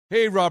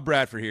Hey, Rob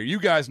Bradford here.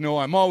 You guys know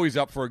I'm always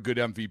up for a good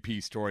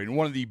MVP story, and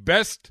one of the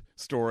best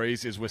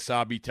stories is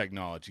Wasabi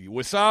Technology.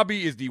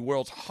 Wasabi is the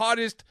world's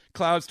hottest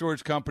cloud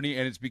storage company,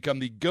 and it's become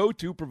the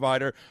go-to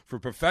provider for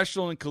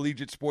professional and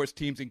collegiate sports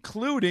teams,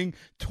 including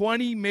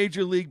 20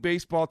 Major League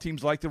Baseball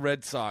teams like the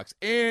Red Sox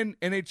and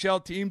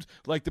NHL teams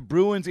like the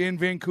Bruins and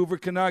Vancouver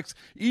Canucks.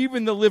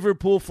 Even the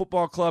Liverpool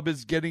Football Club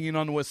is getting in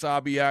on the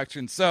Wasabi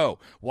action. So,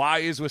 why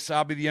is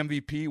Wasabi the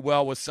MVP?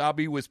 Well,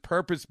 Wasabi was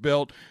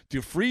purpose-built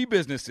to free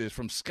businesses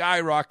from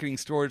skyrocketing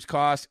storage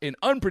costs and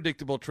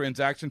unpredictable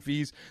transaction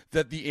fees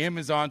that the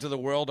Amazons of the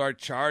world are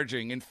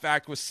charging. In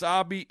fact,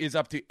 Wasabi is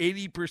up to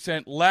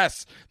 80%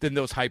 less than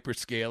those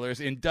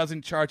hyperscalers and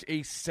doesn't charge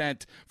a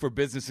cent for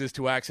businesses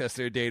to access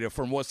their data.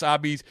 From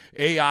Wasabi's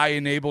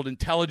AI-enabled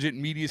intelligent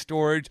media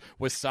storage,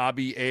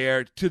 Wasabi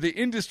Air, to the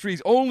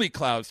industry's only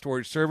cloud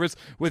storage service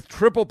with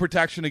triple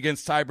protection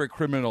against cyber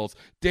criminals,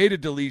 data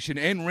deletion,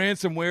 and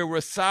ransomware,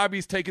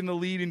 Wasabi's taken the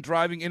lead in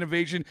driving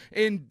innovation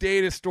in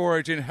data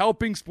storage and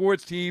helping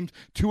sports teams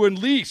to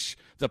unleash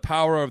the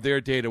power of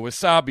their data.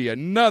 Wasabi,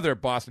 another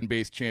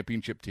Boston-based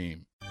championship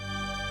team.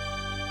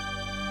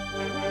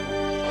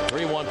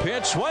 3-1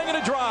 pitch, swing and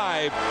a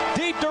drive,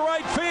 deep to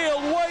right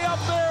field, way up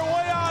there,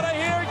 way out of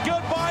here.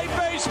 Goodbye,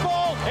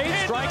 baseball. 8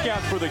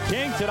 strikeouts for the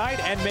King tonight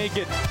and make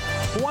it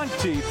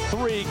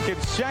 23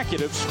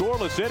 consecutive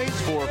scoreless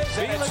innings for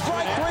Felix.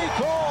 Strike 3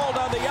 called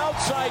on the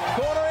outside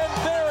corner,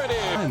 and there it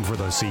is. Time for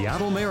the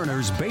Seattle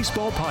Mariners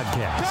Baseball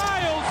Podcast.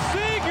 Kyle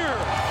Seager,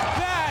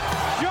 that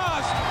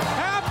just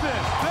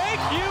happened.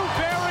 Thank you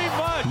very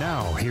much.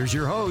 Now, here's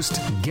your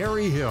host,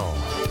 Gary Hill.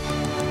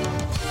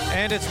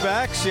 And it's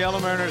back,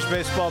 Seattle Mariners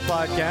Baseball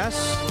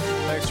Podcast.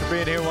 Thanks for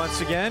being here once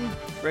again.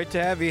 Great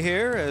to have you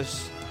here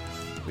as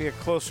we get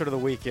closer to the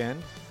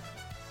weekend.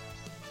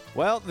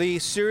 Well, the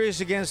series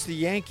against the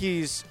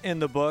Yankees in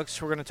the books.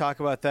 We're going to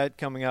talk about that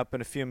coming up in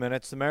a few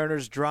minutes. The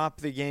Mariners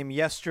dropped the game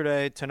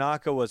yesterday.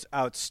 Tanaka was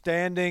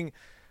outstanding.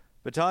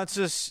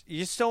 Betances, you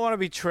just don't want to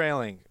be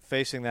trailing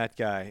facing that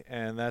guy,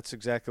 and that's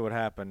exactly what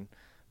happened.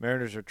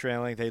 Mariners are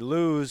trailing. They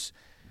lose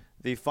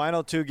the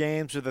final 2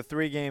 games of the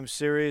 3-game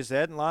series. They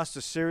hadn't lost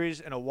a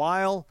series in a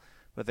while,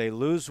 but they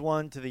lose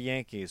one to the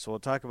Yankees. So we'll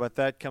talk about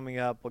that coming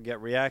up. We'll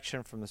get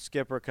reaction from the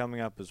skipper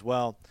coming up as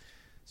well.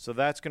 So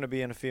that's going to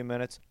be in a few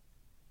minutes.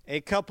 A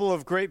couple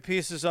of great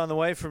pieces on the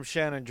way from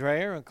Shannon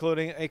Drayer,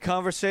 including a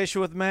conversation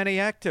with Manny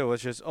Acta,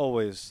 which is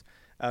always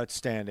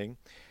outstanding,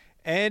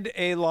 and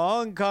a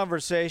long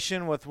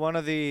conversation with one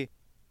of the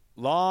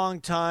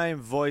long-time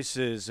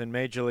voices in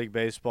Major League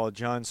Baseball,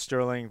 John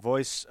Sterling,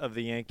 voice of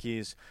the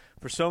Yankees.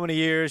 For so many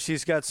years,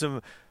 he's got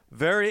some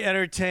very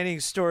entertaining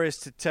stories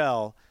to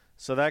tell.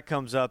 So that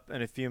comes up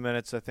in a few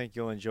minutes. I think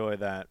you'll enjoy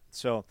that.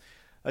 So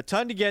a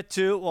ton to get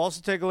to. We'll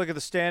also take a look at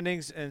the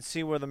standings and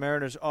see where the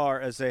Mariners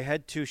are as they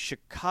head to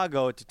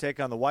Chicago to take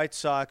on the White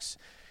Sox.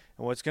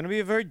 And what's going to be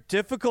a very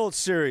difficult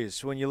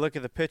series when you look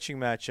at the pitching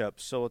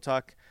matchups. So we'll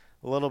talk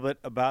a little bit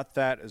about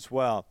that as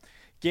well.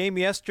 Game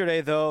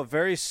yesterday, though,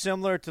 very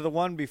similar to the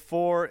one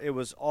before. It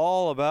was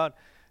all about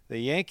the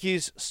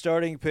Yankees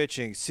starting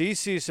pitching.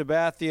 CC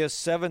Sabathia,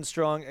 7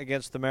 strong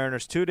against the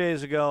Mariners 2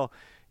 days ago.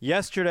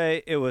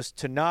 Yesterday, it was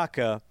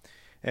Tanaka.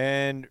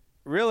 And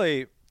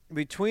really,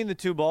 between the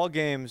 2 ball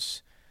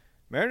games,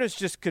 Mariners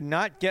just could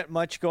not get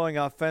much going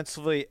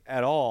offensively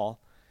at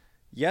all.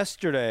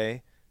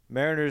 Yesterday,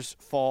 Mariners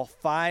fall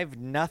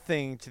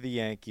 5-0 to the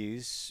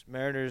Yankees.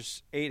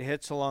 Mariners 8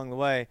 hits along the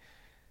way.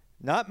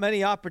 Not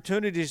many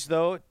opportunities,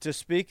 though, to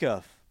speak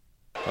of.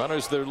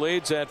 Runners their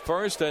leads at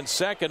first and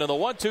second, and the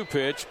 1-2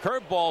 pitch.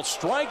 Curveball,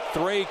 strike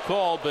 3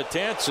 called.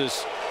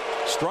 Betances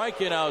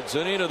striking out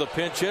Zunino, the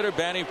pinch hitter,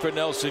 batting for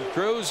Nelson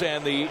Cruz,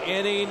 and the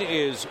inning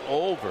is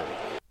over.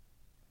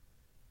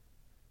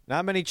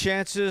 Not many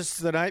chances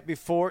the night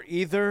before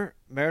either.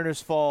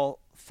 Mariners fall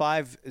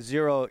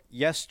 5-0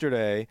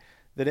 yesterday.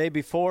 The day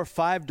before,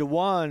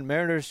 5-1.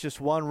 Mariners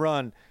just 1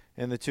 run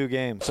in the 2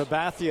 games.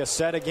 Sabathia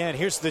set again.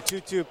 Here's the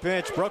 2-2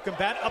 pitch. Broken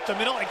bat up the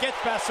middle. It gets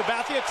past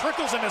Sabathia.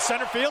 Trickles into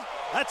center field.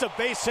 That's a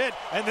base hit,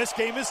 and this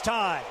game is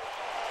tied.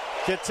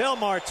 Ketel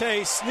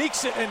Marte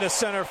sneaks it into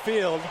center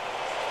field.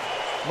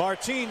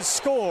 Martin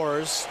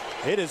scores.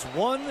 It is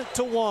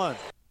 1-1.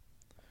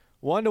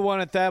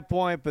 1-1 at that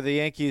point, but the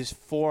Yankees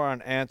 4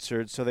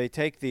 unanswered. So they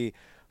take the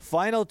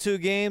final 2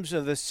 games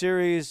of the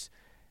series,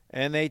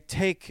 and they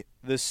take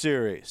the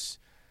series.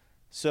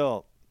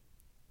 So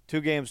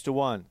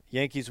 2-1.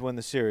 Yankees win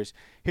the series.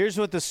 Here's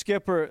what the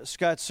skipper,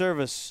 Scott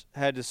Servais,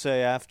 had to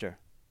say after.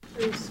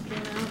 Was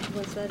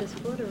that his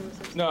foot or was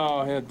it? No,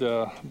 I had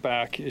a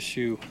back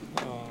issue,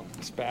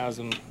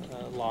 spasm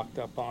locked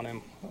up on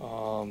him.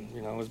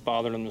 It was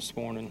bothering him this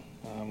morning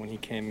when he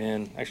came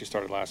in. Actually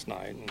started last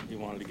night, and he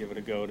wanted to give it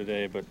a go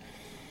today. But,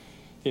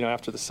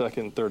 after the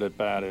second and third at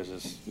bat, it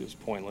was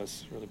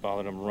pointless. Really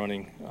bothered him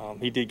running.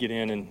 He did get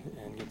in and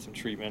get some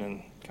treatment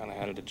and kind of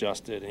had it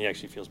adjusted, and he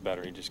actually feels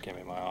better. He just came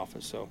in my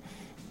office. So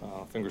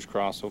fingers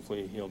crossed,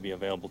 hopefully he'll be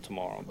available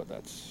tomorrow. But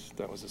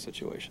that was the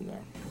situation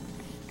there.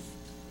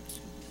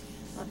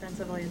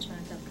 offensively, it's been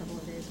a tough couple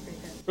of days for you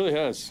guys. It really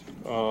has.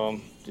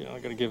 I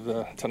got to give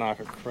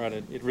Tanaka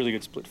credit. He had a really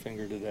good split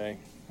finger today.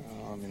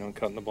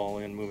 Cutting the ball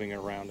in, moving it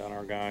around on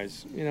our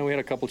guys. We had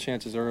a couple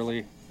chances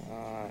early.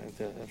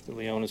 If the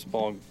Leonis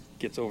ball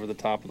gets over the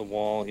top of the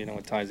wall,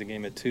 it ties the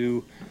game at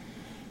 2.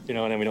 And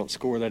then we don't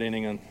score that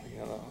inning, and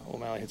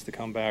O'Malley hits the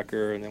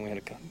comebacker, and then we had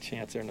a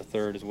chance there in the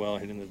third as well,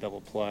 hitting the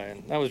double play,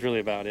 and that was really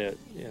about it.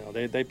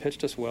 They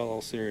pitched us well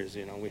all series.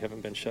 We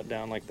haven't been shut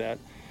down like that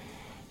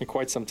in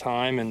quite some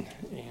time, and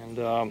you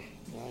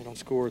don't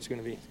score, it's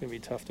going to be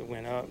tough to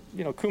win.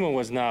 Kuma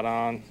was not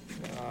on.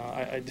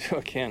 I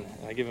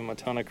give him a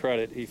ton of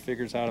credit. He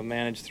figures how to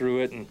manage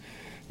through it, and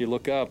you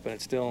look up, and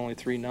it's still only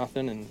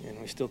 3-0, and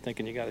we're still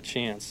thinking you got a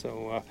chance.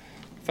 So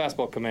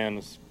fastball command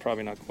was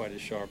probably not quite as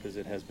sharp as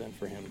it has been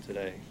for him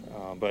today.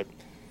 But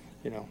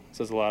it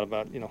says a lot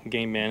about,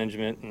 game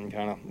management and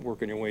kind of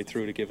working your way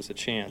through to give us a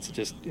chance.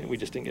 We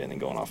just didn't get anything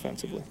going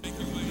offensively.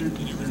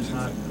 There's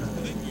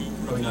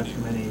probably not too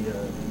many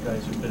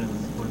guys who've been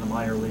in the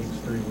minor leagues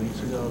 3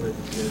 weeks ago that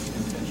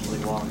intentionally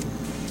walked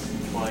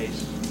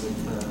twice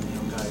with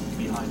guy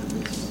behind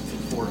him.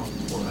 It's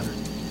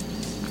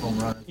 400 home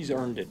run. He's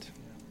earned it.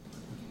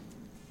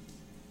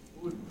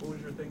 What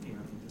was your thinking?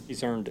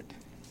 He's earned it.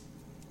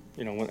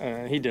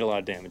 He did a lot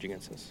of damage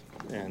against us,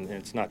 and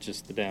it's not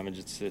just the damage;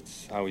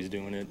 it's how he's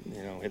doing it.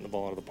 Hitting the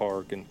ball out of the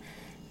park, and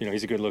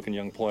he's a good-looking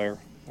young player,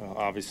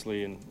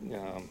 obviously, and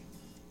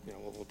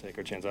we'll take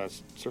our chance. I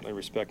certainly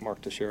respect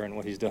Mark Teixeira and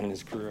what he's done in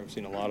his career. I've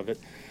seen a lot of it,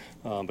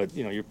 but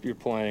you're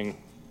playing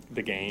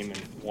the game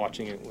and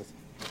watching it with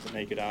the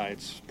naked eye.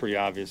 It's pretty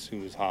obvious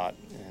who's hot,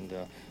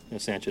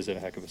 and Sanchez had a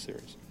heck of a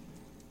series.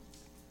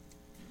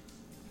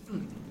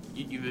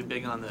 You've been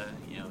big on the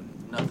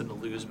nothing to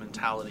lose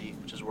mentality,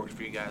 which has worked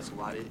for you guys a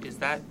lot. Is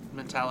that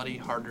mentality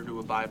harder to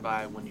abide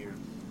by when you're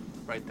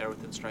right there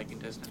within striking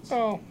distance?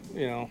 Oh,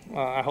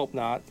 I hope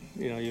not.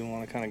 You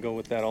want to kind of go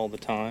with that all the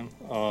time.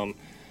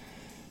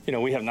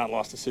 We have not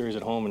lost a series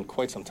at home in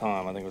quite some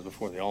time. I think it was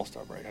before the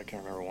All-Star break. I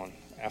can't remember one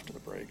after the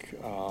break.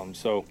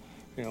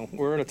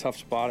 We're in a tough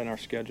spot in our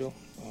schedule.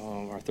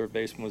 Our third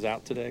baseman was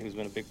out today, who's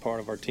been a big part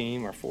of our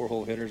team. Our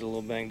 4-hole hitter's a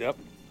little banged up.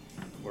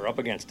 We're up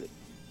against it.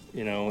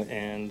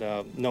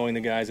 Knowing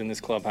the guys in this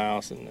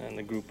clubhouse and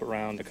the group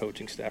around, the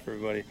coaching staff,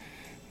 everybody,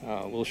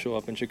 we'll show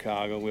up in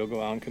Chicago, we'll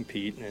go out and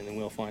compete, and then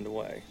we'll find a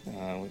way.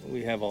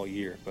 We have all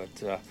year,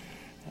 but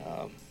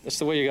that's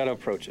the way you got to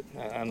approach it.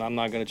 And I'm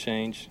not going to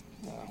change.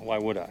 Why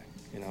would I?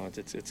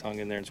 It's hung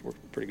in there and it's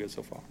worked pretty good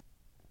so far.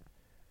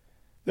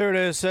 There it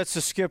is. That's the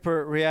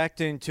skipper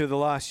reacting to the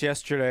loss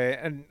yesterday.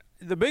 And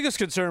the biggest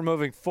concern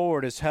moving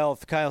forward is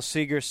health. Kyle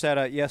Seager sat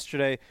out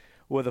yesterday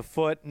with a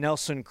foot.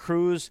 Nelson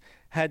Cruz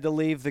had to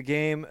leave the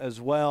game as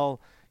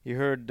well. You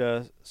heard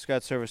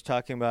Scott Service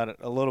talking about it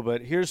a little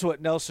bit. Here's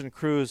what Nelson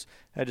Cruz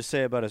had to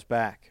say about his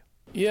back.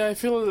 Yeah, I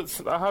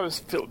haven't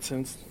felt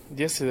since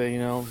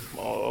yesterday.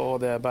 All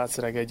the at-bats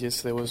that I got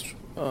yesterday was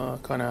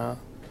kind of,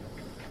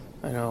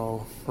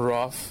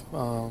 rough.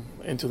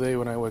 And today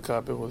when I wake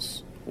up, it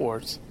was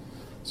worse.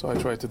 So I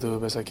try to do the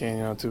best I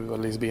can, to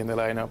at least be in the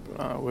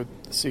lineup with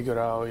Seager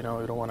out. You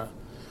don't want to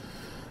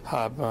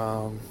have,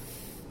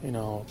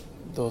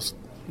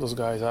 those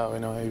guys out,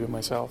 even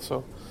myself.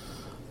 So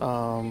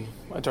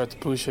I tried to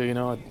push it,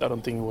 I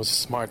don't think it was a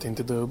smart thing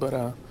to do, but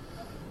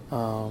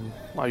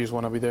I just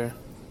want to be there.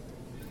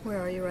 Where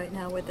are you right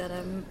now with that? I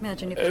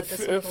imagine you it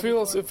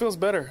feels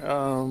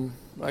better.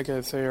 Like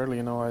I say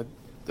earlier,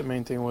 the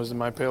main thing was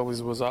my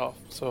pelvis was off,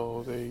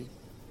 so they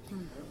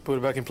put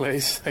it back in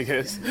place, I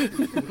guess.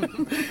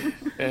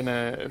 And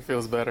it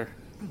feels better.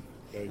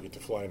 Now you get to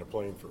fly in a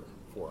plane for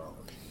 4 hours.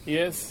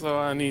 Yes, so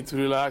I need to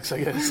relax,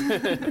 I guess.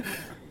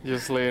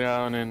 Just lay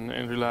down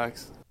and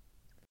relax.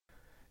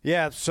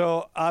 Yeah,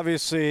 so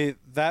obviously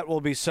that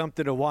will be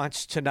something to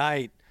watch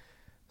tonight,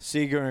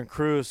 Seager and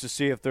Cruz, to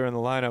see if they're in the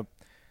lineup.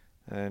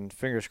 And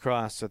fingers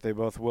crossed that they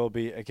both will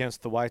be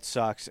against the White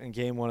Sox in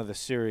Game 1 of the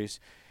series.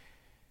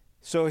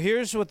 So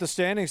here's what the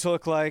standings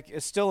look like.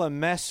 It's still a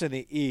mess in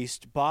the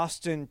East.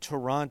 Boston,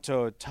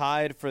 Toronto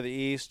tied for the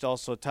East,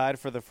 also tied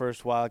for the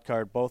first wild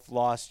card. Both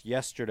lost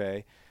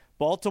yesterday.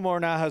 Baltimore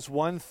now has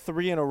won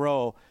 3 in a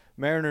row.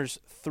 Mariners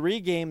 3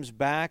 games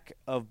back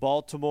of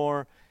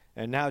Baltimore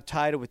and now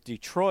tied with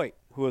Detroit,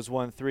 who has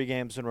won 3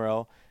 games in a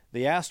row.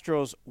 The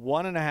Astros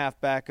 1.5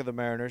 back of the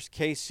Mariners.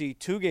 KC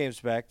 2 games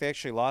back. They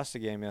actually lost a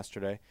game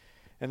yesterday.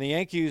 And the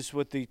Yankees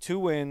with the 2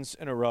 wins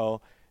in a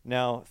row,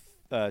 now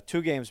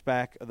 2 games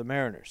back of the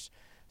Mariners.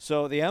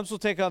 So the M's will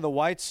take on the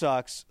White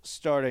Sox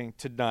starting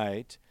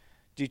tonight.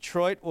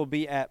 Detroit will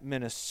be at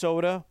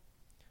Minnesota.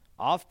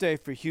 Off day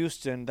for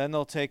Houston. Then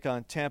they'll take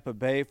on Tampa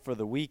Bay for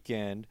the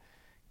weekend.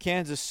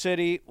 Kansas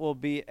City will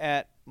be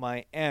at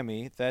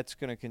Miami. That's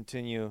going to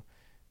continue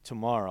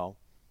tomorrow.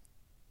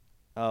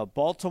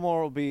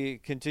 Baltimore will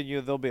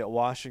continue. They'll be at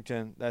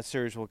Washington. That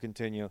series will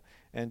continue.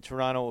 And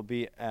Toronto will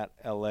be at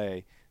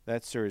L.A.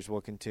 That series will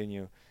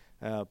continue.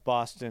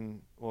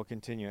 Boston will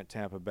continue at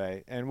Tampa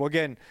Bay. And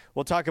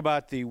we'll talk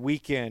about the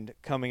weekend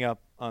coming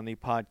up on the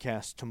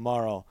podcast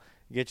tomorrow.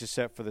 get you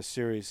set for the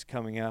series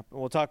coming up. And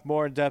we'll talk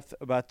more in depth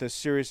about this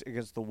series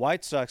against the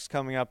White Sox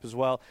coming up as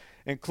well,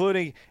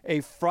 including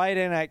a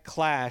Friday night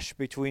clash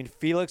between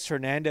Felix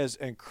Hernandez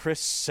and Chris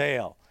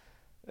Sale.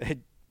 It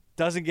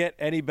doesn't get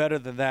any better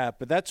than that,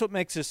 but that's what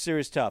makes this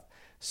series tough.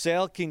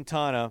 Sale,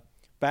 Quintana,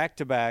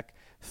 back-to-back,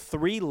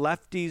 3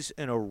 lefties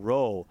in a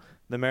row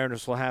the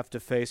Mariners will have to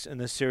face in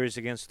this series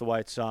against the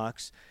White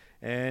Sox.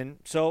 And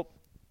so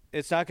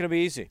it's not going to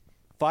be easy.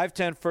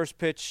 5:10 first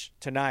pitch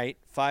tonight,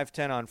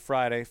 5:10 on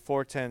Friday,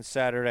 4:10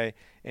 Saturday,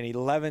 and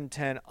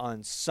 11:10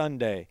 on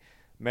Sunday.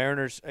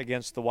 Mariners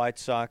against the White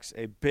Sox,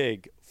 a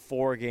big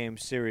 4-game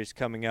series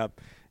coming up.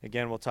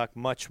 Again, we'll talk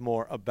much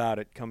more about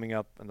it coming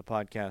up in the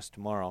podcast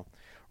tomorrow.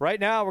 Right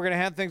now, we're going to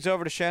hand things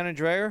over to Shannon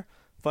Dreyer.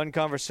 Fun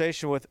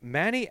conversation with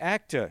Manny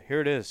Acta.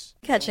 Here it is.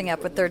 Catching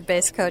up with third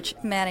base coach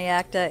Manny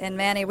Acta. And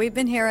Manny, we've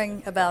been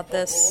hearing about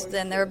this,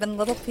 and there have been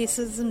little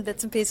pieces and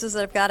bits and pieces that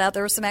have got out.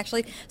 There was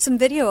some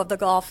video of the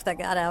golf that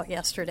got out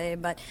yesterday.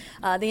 But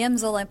the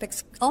M's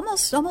Olympics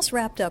almost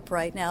wrapped up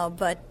right now.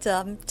 But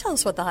tell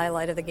us what the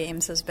highlight of the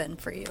games has been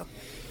for you.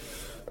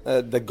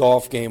 The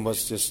golf game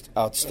was just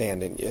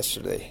outstanding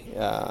yesterday.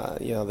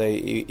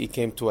 It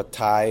came to a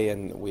tie,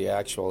 and we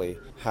actually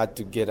had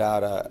to get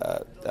out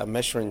a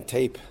measuring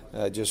tape.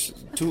 Just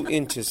 2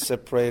 inches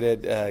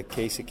separated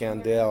Casey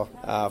Candale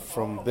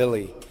from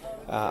Billy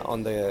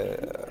on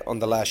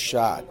the last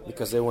shot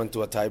because they went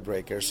to a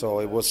tiebreaker.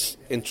 So it was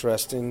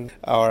interesting.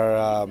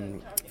 Our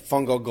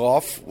fungal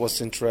golf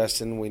was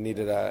interesting. We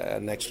needed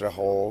an extra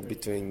hole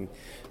between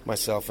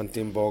myself and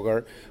Tim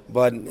Bogart,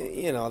 but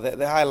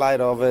the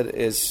highlight of it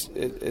is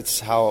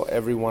it's how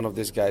every one of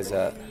these guys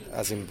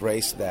has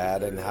embraced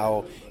that and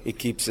how it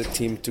keeps the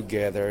team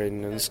together.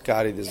 And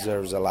Scotty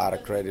deserves a lot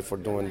of credit for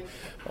doing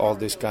all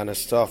this kind of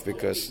stuff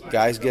because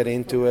guys get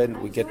into it.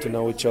 We get to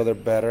know each other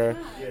better.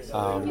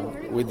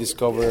 We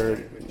discover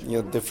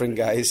different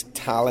guys'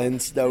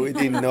 talents that we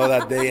didn't know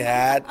that they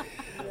had,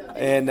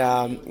 and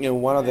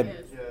one of the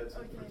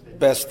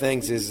best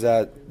things is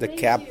that the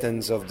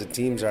captains of the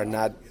teams are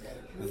not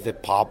the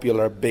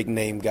popular big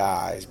name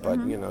guys, but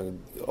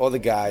all the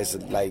guys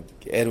like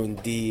Edwin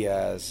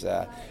Diaz,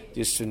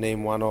 just to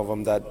name one of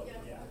them, that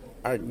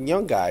are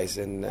young guys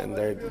and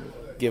they're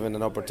given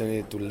an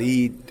opportunity to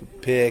lead, to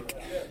pick,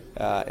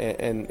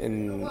 and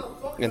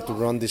to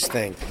run this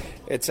thing.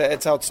 It's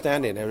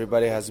outstanding.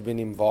 Everybody has been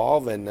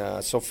involved,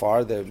 and so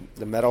far the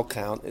medal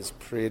count is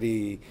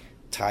pretty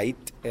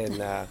tight,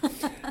 and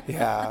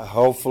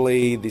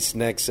hopefully this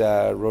next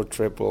road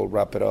trip will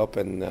wrap it up,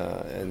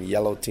 and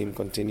yellow team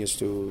continues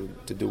to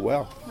do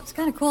well. What's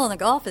kind of cool in the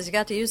golf is you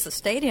got to use the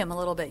stadium a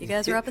little bit. You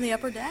guys are up in the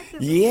upper deck?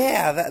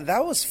 Yeah,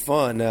 that was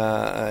fun.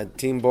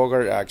 Tim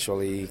Bogart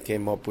actually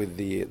came up with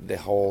the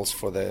holes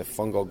for the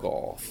fungal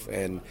golf,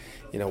 and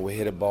we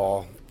hit a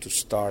ball to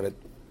start it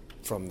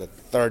from the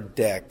third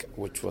deck,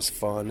 which was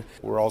fun.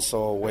 We're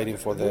also waiting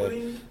for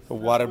the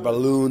water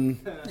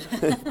balloon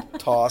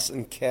toss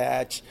and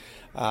catch,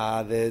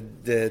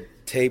 the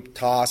tape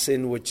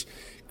tossing, which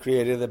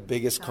created the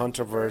biggest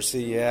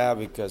controversy,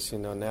 because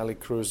Nelly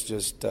Cruz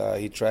just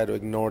he tried to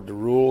ignore the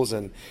rules,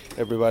 and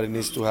everybody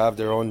needs to have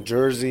their own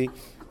jersey,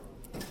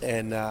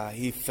 and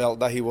he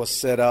felt that he was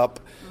set up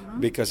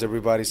because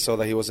everybody saw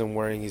that he wasn't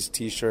wearing his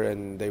T-shirt,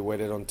 and they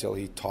waited until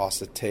he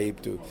tossed the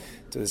tape to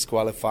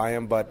disqualify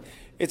him. But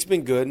it's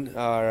been good.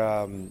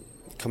 Our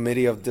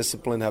committee of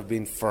discipline have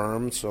been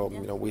firm, so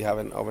we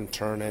haven't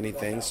overturned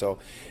anything. So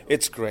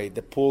it's great.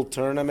 The pool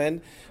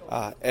tournament,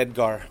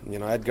 Edgar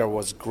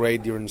was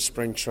great during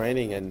spring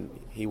training, and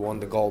he won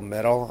the gold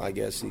medal. I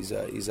guess he's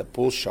a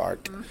pool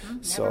shark.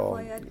 So Never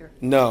play Edgar.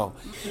 No.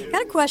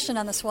 Got a question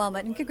on the Swellmet,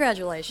 and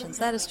congratulations.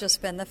 That has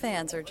just been, the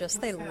fans are just,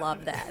 they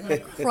love that. And the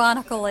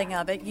chronicling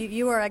of it.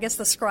 You are, I guess,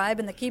 the scribe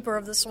and the keeper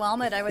of the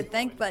Swellmet, I would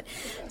think. But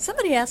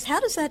somebody asked, how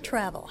does that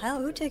travel?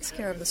 Who takes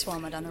care of the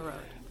Swellmet on the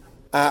road?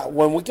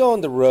 When we go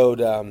on the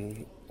road,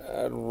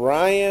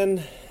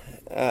 Ryan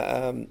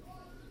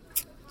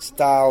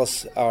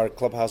Stiles, our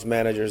clubhouse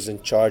manager, is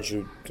in charge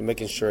of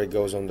making sure it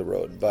goes on the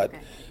road. But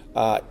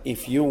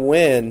if you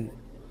win,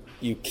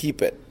 you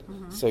keep it.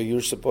 So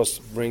you're supposed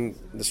to bring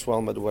the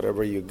Swellmet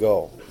wherever you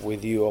go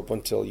with you up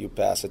until you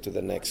pass it to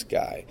the next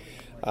guy.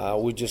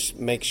 We just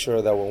make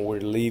sure that when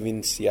we're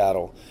leaving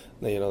Seattle,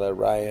 that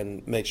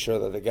Ryan makes sure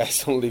that the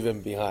guys don't leave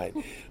him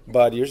behind.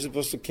 But you're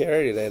supposed to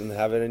carry it and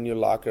have it in your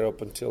locker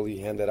up until you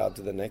hand it out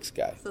to the next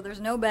guy. So there's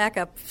no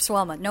backup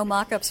Swellmet, no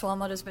mock-up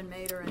Swellmet has been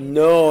made or anything?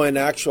 No, and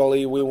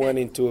actually we went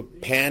into a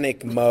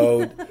panic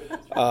mode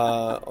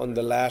on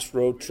the last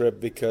road trip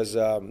because,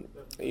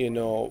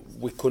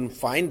 we couldn't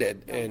find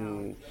it.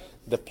 And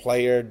the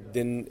player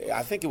didn't,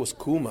 I think it was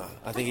Kuma.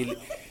 I think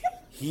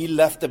he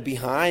left it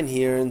behind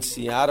here in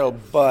Seattle,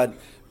 but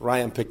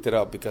Ryan picked it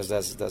up because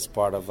that's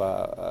part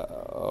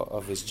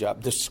of his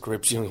job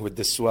description with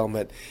the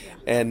Swellmet.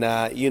 And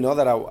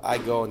that I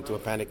go into a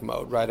panic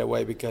mode right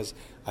away because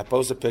I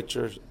post a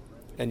picture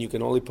and you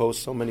can only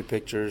post so many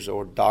pictures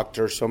or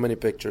doctor so many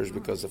pictures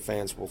because the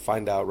fans will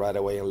find out right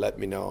away and let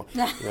me know.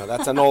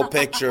 That's an old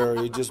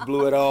picture, you just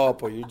blew it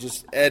up, or you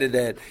just edited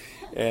it.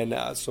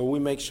 And so we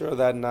make sure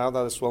that now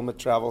that the Swellmet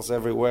travels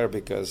everywhere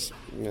because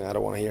I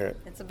don't want to hear it.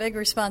 It's a big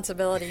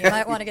responsibility. You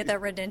might want to get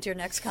that written into your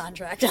next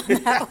contract on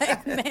that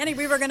way. Manny,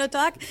 we were going to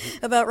talk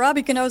about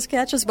Robbie Cano's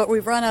catches, but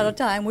we've run out of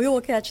time. We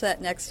will catch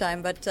that next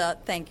time, but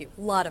thank you.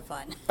 A lot of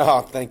fun.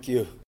 Oh, thank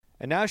you.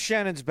 And now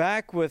Shannon's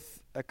back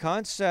with a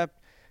concept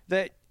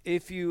that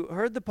if you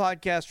heard the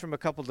podcast from a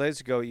couple days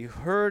ago, you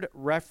heard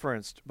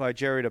referenced by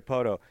Jerry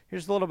Dipoto.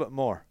 Here's a little bit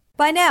more.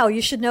 By now,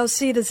 you should know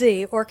C to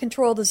Z, or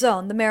Control the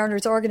Zone, the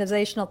Mariners'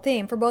 organizational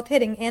theme for both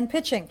hitting and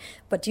pitching.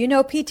 But do you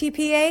know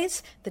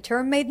PTPAs? The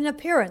term made an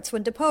appearance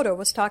when Dipoto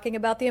was talking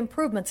about the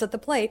improvements at the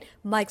plate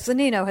Mike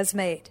Zunino has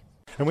made.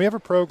 And we have a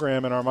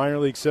program in our minor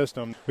league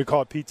system. We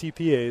call it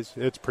PTPAs.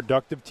 It's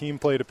productive team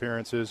plate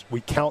appearances.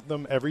 We count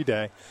them every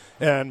day.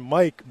 And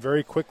Mike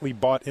very quickly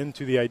bought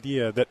into the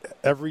idea that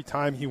every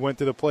time he went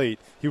to the plate,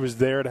 he was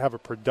there to have a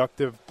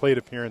productive plate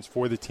appearance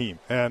for the team.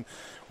 And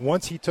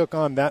once he took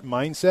on that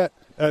mindset,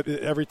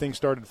 everything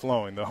started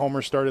flowing. The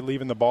homers started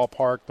leaving the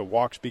ballpark, the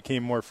walks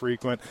became more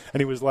frequent,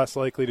 and he was less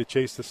likely to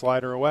chase the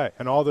slider away.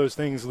 And all those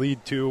things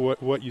lead to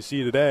what you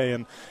see today,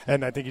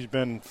 and I think he's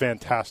been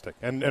fantastic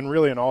and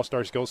really an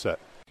all-star skill set.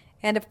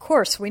 And, of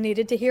course, we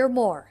needed to hear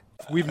more.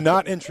 We've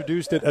not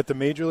introduced it at the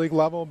major league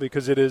level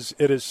because it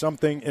is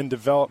something in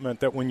development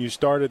that when you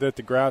started at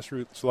the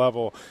grassroots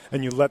level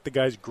and you let the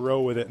guys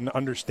grow with it and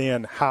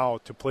understand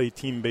how to play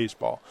team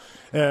baseball.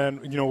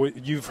 And,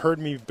 you've heard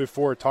me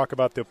before talk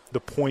about the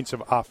points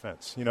of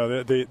offense,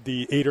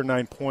 the 8 or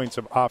 9 points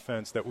of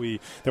offense that we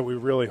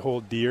really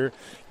hold dear.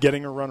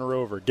 Getting a runner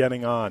over,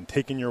 getting on,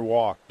 taking your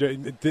walk,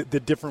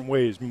 the different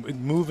ways,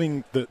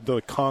 moving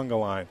the conga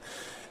line.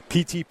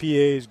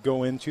 PTPAs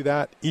go into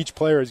that. Each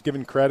player is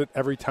given credit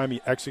every time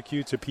he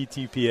executes a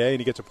PTPA, and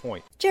he gets a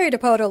point. Jerry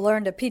Dipoto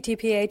learned of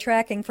PTPA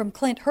tracking from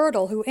Clint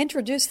Hurdle, who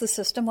introduced the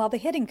system while the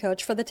hitting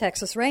coach for the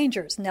Texas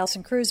Rangers.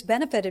 Nelson Cruz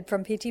benefited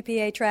from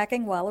PTPA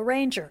tracking while a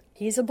Ranger.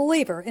 He's a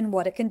believer in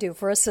what it can do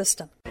for a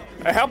system.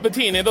 I help the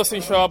team. It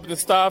doesn't show up the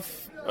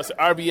stuff as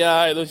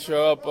RBI. It doesn't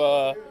show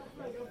up,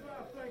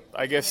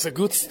 I guess, a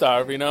good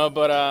stuff,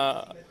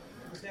 But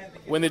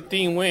when the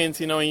team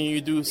wins, and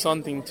you do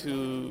something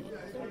to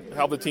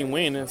help the team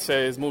win, it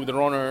says move the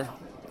runner,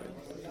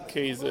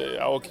 case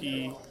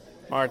Aoki,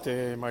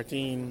 Marte,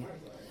 Martin,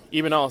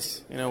 even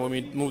us. When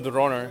we move the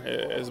runner,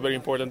 it's very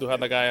important to have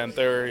the guy on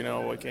third.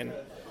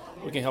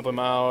 We can help him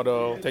out,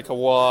 or take a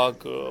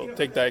walk, or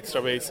take the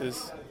extra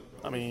bases.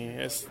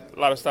 It's a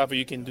lot of stuff that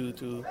you can do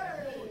to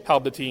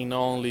help the team,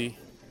 not only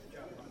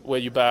where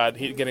you bad,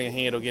 getting a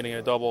hit or getting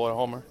a double or a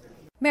homer.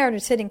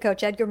 Mariners hitting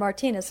coach Edgar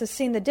Martinez has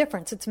seen the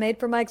difference it's made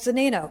for Mike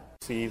Zunino.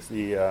 Sees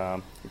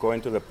the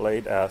going to the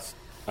plate as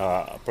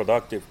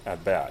productive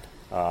at bat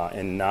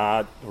and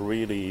not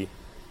really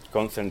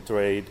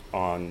concentrate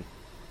on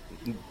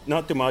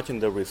not too much in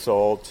the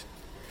result.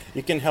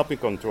 It can help you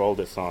control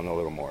the zone a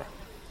little more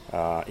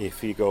if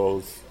he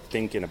goes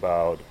thinking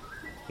about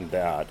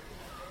that,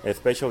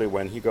 especially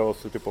when he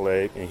goes to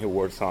AAA and he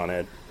works on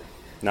it.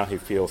 Now he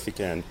feels he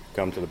can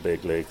come to the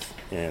big leagues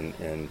and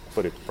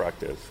put it to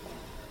practice.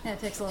 Yeah, it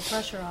takes a little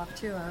pressure off,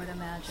 too, I would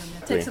imagine.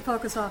 It takes the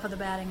focus off of the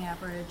batting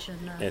average.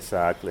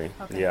 Exactly.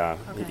 Okay. Yeah,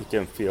 okay. He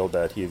can feel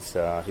that he's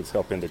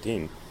helping the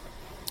team.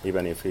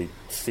 Even if he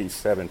sees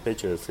 7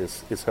 pitches,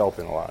 he's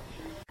helping a lot.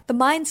 The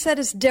mindset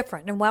is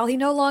different, and while he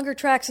no longer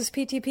tracks his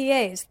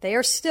PTPAs, they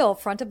are still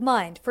front of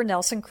mind for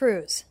Nelson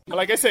Cruz.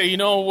 Like I say,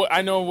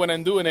 I know when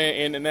I'm doing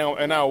it, and now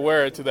I'm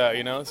aware to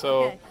that,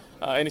 So okay.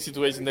 Any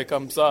situation that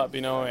comes up,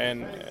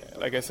 and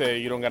like I say,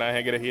 you don't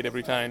gotta get a hit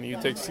every time.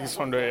 You take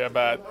 600 at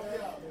bat.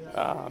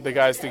 The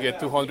guys to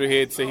get 200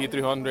 hits, they hit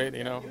 300,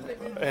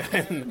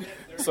 and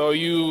so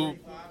you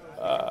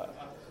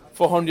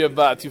 400 at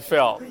bats, you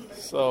fail.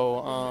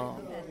 So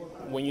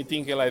when you're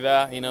thinking like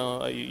that,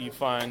 you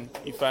find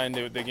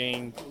the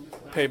game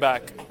pay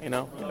back,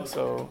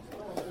 So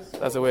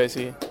that's the way I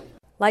see it.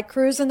 Like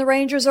Cruz and the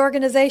Rangers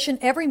organization,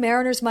 every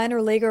Mariners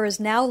minor leaguer is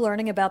now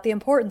learning about the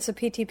importance of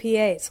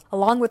PTPAs.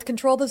 Along with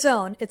Control the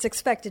Zone, it's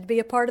expected to be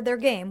a part of their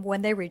game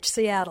when they reach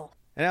Seattle.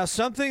 And now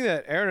something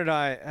that Aaron and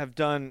I have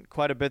done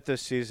quite a bit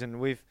this season,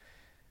 we've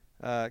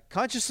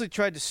consciously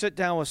tried to sit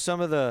down with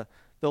some of the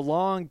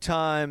long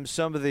time,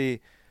 some of the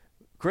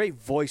great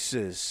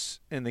voices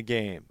in the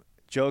game.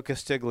 Joe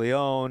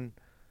Castiglione,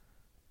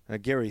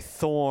 Gary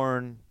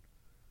Thorne,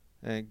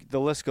 and the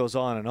list goes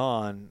on and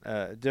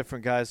on.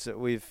 Different guys that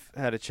we've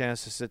had a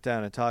chance to sit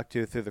down and talk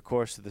to through the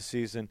course of the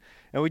season.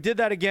 And we did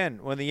that again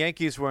when the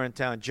Yankees were in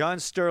town. John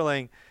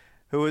Sterling,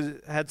 who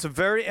had some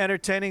very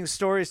entertaining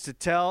stories to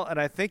tell, and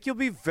I think you'll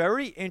be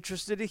very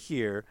interested to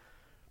hear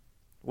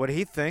what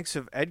he thinks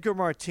of Edgar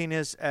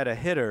Martinez as a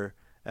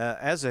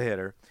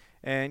hitter.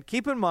 And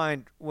keep in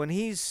mind, when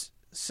he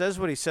says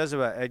what he says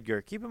about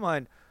Edgar, keep in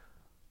mind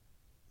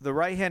the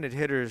right-handed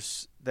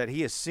hitters that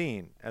he has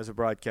seen as a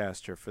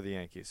broadcaster for the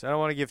Yankees. I don't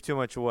want to give too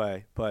much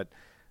away, but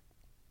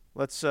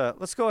let's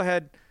go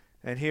ahead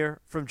and hear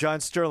from John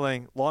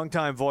Sterling,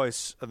 longtime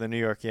voice of the New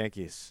York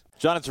Yankees.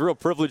 John, it's a real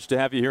privilege to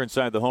have you here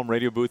inside the home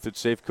radio booth at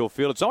Safeco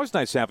Field. It's always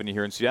nice having you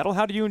here in Seattle.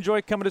 How do you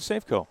enjoy coming to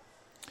Safeco?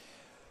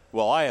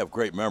 Well, I have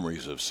great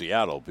memories of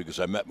Seattle because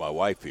I met my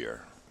wife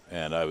here.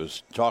 And I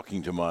was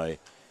talking to my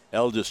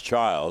eldest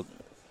child,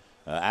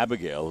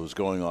 Abigail, who's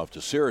going off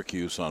to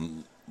Syracuse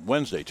on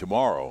Wednesday,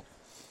 tomorrow.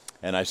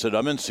 And I said,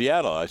 I'm in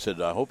Seattle. I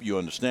said, I hope you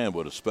understand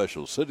what a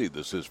special city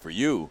this is for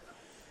you.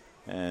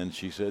 And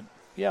she said,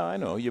 yeah, I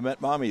know. You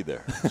met Mommy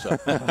there.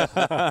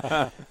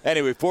 So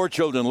anyway, 4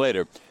 children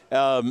later.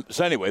 So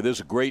anyway, this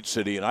is a great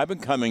city. And I've been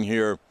coming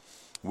here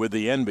with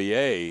the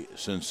NBA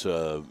since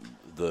the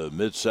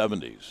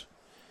mid-'70s.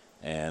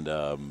 And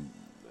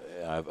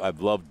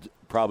I've loved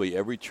probably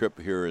every trip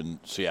here in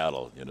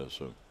Seattle,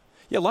 so.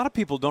 Yeah, a lot of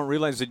people don't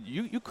realize that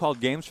you called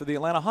games for the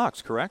Atlanta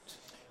Hawks, correct?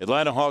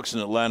 Atlanta Hawks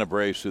and Atlanta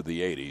Braves through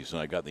the 80s,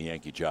 and I got the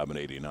Yankee job in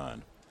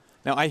 89.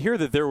 Now, I hear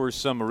that there were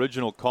some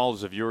original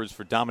calls of yours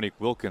for Dominique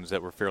Wilkins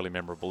that were fairly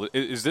memorable.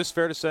 Is this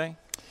fair to say?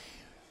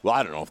 Well,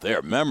 I don't know if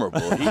they're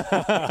memorable.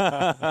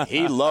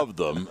 He loved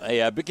them.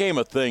 Hey, I became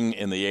a thing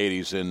in the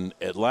 80s in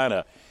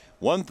Atlanta.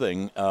 One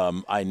thing,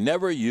 I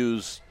never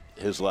used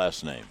his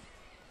last name.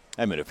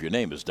 I mean, if your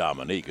name is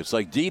Dominique, it's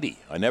like Didi.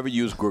 I never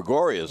use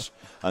Gregorius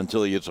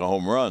until he hits a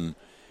home run.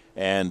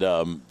 And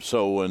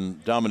so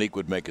when Dominique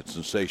would make a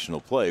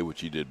sensational play,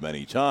 which he did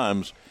many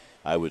times,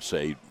 I would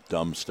say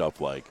dumb stuff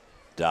like,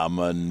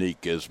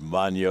 Dominique is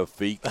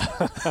magnifique,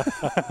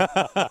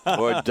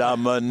 or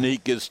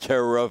Dominique is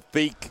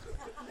terrifique.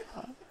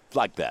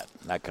 Like that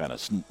kind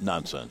of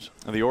nonsense.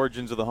 And the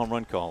origins of the home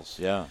run calls.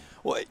 Yeah.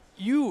 Well,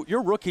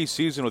 your rookie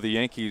season with the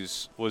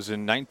Yankees was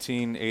in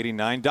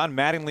 1989. Don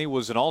Mattingly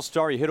was an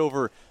all-star. He hit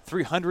over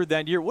 300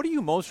 that year. What do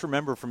you most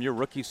remember from your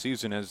rookie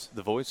season as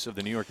the voice of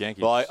the New York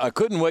Yankees? Well, I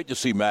couldn't wait to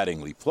see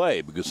Mattingly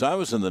play because I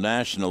was in the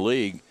National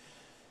League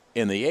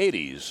in the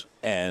 80s,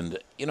 and,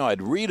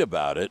 I'd read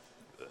about it,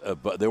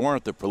 but there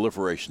weren't the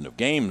proliferation of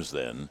games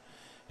then,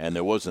 and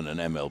there wasn't an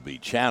MLB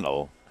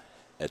channel,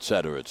 et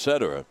cetera, et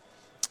cetera.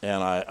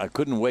 And I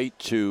couldn't wait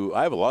to –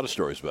 I have a lot of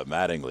stories about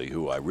Mattingly,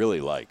 who I really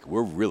like.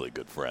 We're really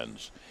good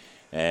friends.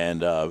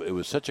 And it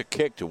was such a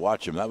kick to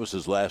watch him. That was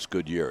his last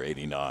good year,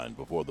 89,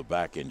 before the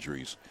back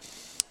injuries.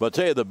 But I'll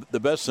tell you, the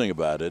best thing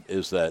about it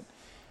is that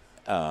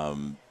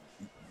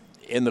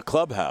in the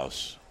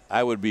clubhouse,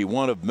 I would be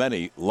one of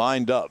many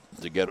lined up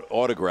to get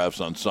autographs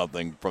on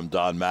something from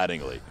Don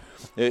Mattingly.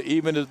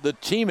 Even the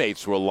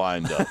teammates were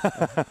lined up.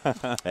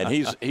 And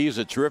he's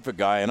a terrific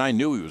guy, and I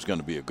knew he was going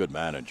to be a good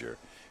manager.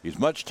 He's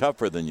much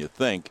tougher than you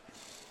think,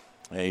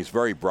 and he's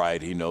very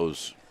bright. He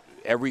knows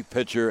every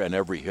pitcher and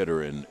every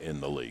hitter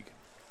in the league.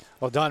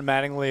 Well, Don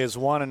Mattingly is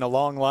one in a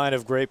long line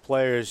of great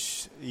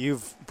players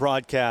you've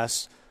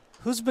broadcast.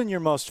 Who's been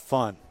your most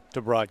fun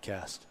to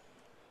broadcast?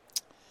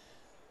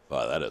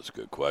 Well, that is a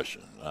good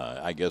question.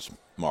 I guess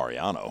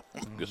Mariano,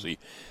 because he,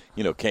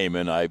 came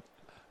in.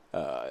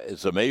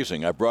 It's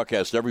amazing. I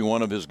broadcast every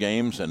one of his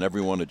games and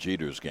every one of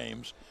Jeter's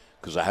games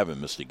because I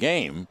haven't missed a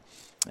game,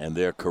 and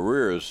their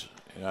careers –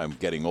 I'm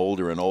getting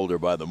older and older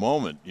by the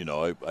moment.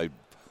 I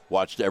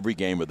watched every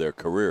game of their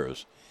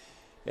careers.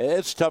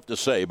 It's tough to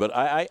say, but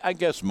I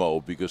guess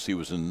Mo, because he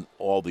was in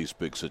all these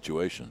big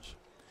situations.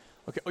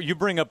 Okay, you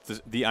bring up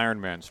the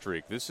Iron Man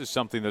streak. This is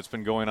something that's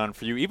been going on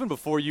for you even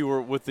before you were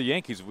with the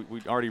Yankees.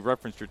 We already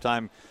referenced your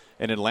time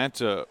in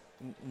Atlanta.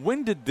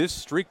 When did this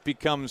streak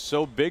become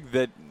so big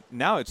that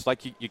now it's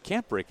like you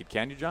can't break it,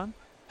 can you, John?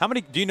 How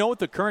many? Do you know what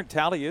the current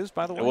tally is,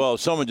 by the way? Well,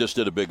 someone just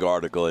did a big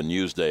article in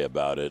Newsday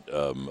about it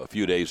a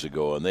few days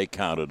ago, and they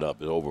counted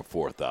up over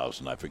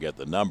 4,000. I forget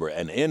the number.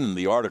 And in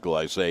the article,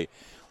 I say,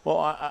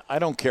 well, I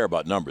don't care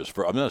about numbers.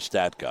 I'm not a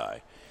stat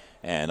guy.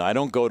 And I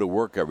don't go to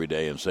work every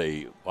day and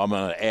say, I'm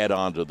going to add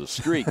on to the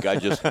streak. I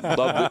just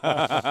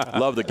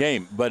love the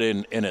game. But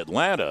in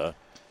Atlanta,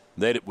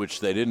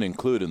 which they didn't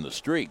include in the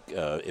streak,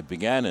 it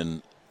began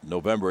in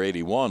November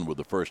 81 with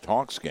the first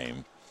Hawks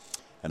game.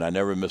 And I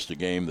never missed a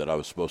game that I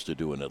was supposed to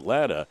do in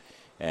Atlanta.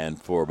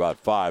 And for about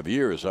 5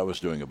 years, I was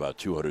doing about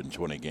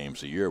 220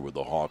 games a year with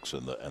the Hawks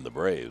and the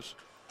Braves.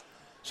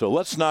 So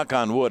let's knock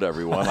on wood,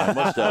 everyone. I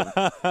must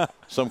have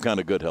some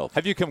kind of good health.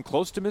 Have you come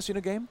close to missing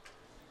a game?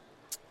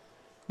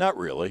 Not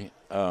really.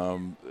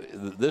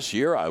 This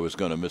year I was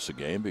going to miss a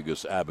game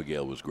because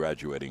Abigail was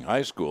graduating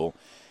high school,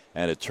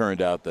 and it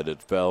turned out that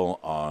it fell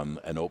on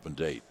an open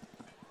date.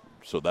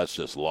 So that's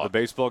just luck. The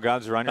baseball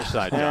gods are on your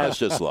side, John. That's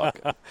just luck.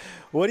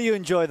 What do you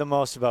enjoy the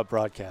most about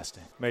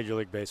broadcasting, Major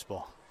League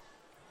Baseball?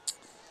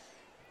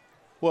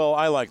 Well,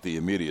 I like the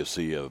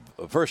immediacy of,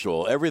 first of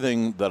all,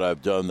 everything that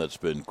I've done that's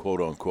been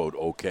quote-unquote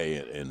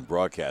okay in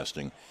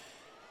broadcasting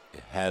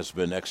has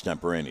been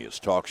extemporaneous,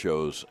 talk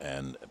shows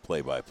and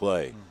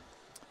play-by-play.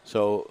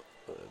 So,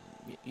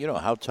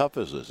 how tough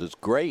is this? It's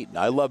great.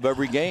 I love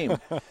every game.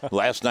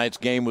 Last night's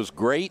game was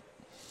great.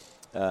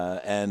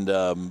 And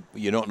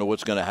you don't know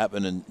what's going to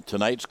happen in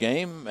tonight's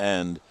game,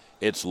 and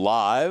it's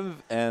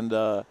live, and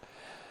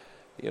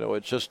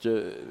it just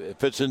it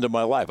fits into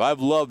my life. I've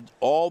loved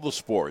all the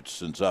sports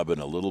since I've been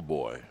a little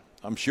boy.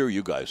 I'm sure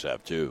you guys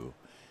have too.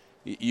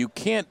 You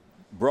can't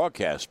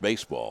broadcast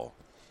baseball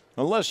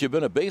unless you've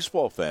been a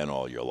baseball fan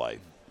all your life.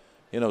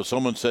 You know,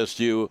 someone says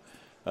to you,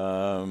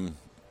 well,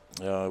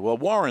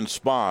 Warren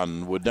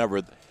Spahn would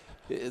never.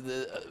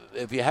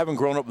 If you haven't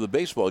grown up with the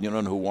baseball, you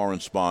don't know who Warren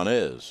Spahn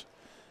is.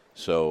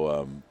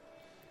 So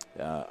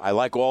I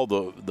like all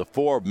the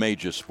 4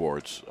 major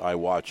sports. I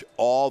watch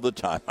all the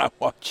time. I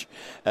watch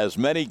as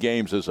many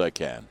games as I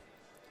can.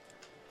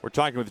 We're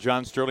talking with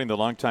John Sterling, the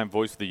longtime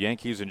voice of the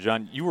Yankees. And,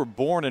 John, you were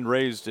born and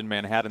raised in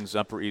Manhattan's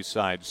Upper East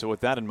Side. So with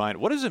that in mind,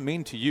 what does it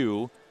mean to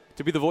you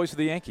to be the voice of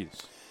the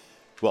Yankees?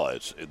 Well,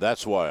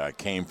 that's why I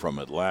came from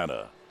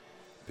Atlanta,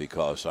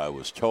 because I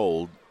was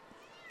told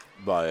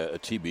by a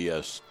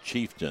TBS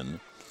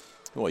chieftain,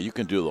 well, you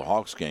can do the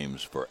Hawks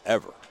games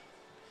forever.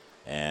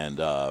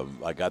 And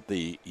I got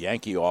the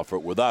Yankee offer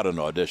without an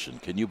audition.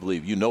 Can you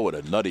believe? You know what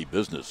a nutty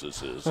business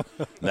this is.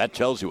 And that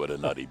tells you what a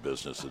nutty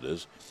business it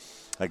is.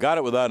 I got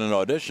it without an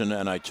audition,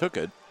 and I took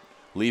it,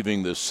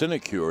 leaving the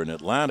sinecure in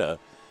Atlanta,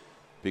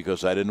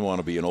 because I didn't want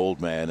to be an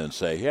old man and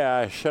say, yeah,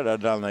 I should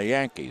have done the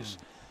Yankees.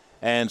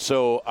 And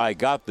so I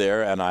got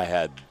there, and I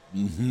had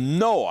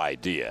no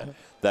idea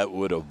that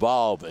would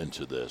evolve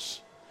into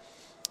this.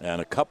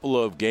 And a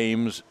couple of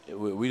games,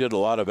 we did a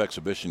lot of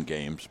exhibition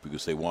games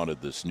because they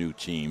wanted this new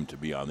team to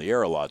be on the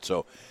air a lot.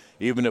 So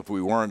even if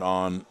we weren't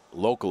on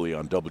locally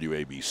on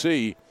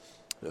WABC,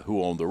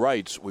 who owned the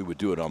rights, we would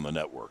do it on the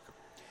network.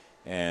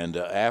 And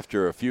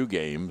after a few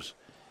games,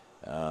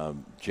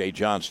 Jay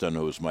Johnston,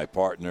 who was my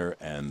partner,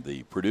 and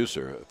the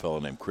producer, a fellow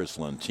named Chris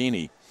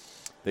Lentini,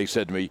 they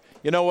said to me,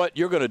 you know what,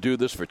 you're going to do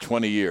this for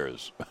 20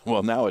 years.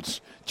 Well, now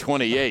it's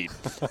 28,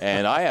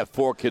 and I have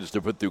 4 kids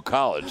to put through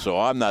college, so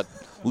I'm not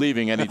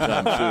leaving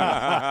anytime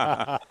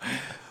soon.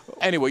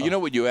 Anyway, you know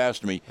what you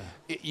asked me?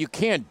 You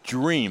can't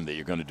dream that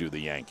you're going to do the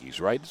Yankees,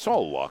 right? It's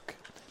all luck.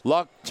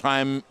 Luck,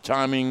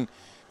 timing,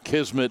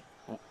 kismet,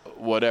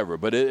 whatever.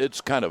 But it's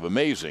kind of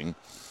amazing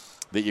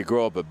that you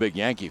grow up a big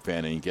Yankee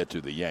fan and you get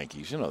to the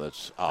Yankees. You know,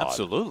 that's odd.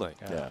 Absolutely.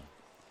 Yeah.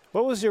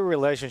 What was your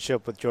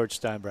relationship with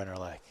George Steinbrenner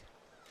like?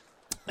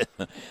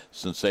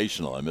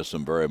 Sensational. I miss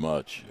him very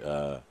much.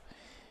 Do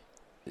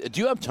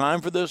you have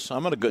time for this?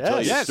 I'm going to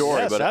tell you a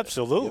story. Yes, but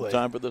absolutely. You have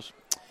time for this?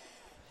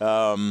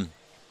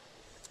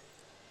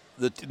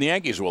 The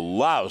Yankees were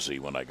lousy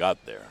when I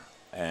got there.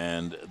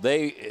 And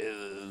the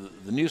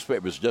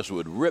newspapers just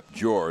would rip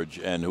George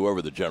and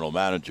whoever the general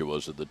manager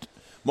was at the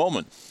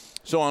moment.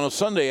 So on a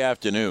Sunday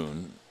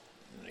afternoon,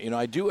 you know,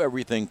 I do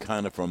everything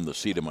kind of from the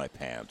seat of my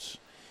pants.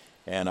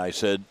 And I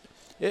said,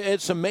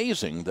 it's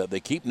amazing that they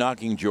keep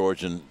knocking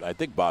George, and I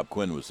think Bob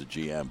Quinn was the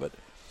GM, but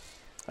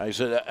I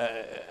said,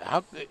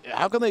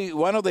 how can they,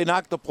 why don't they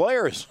knock the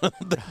players?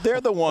 They're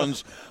the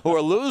ones who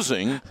are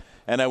losing.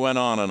 And I went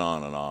on and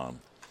on and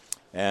on.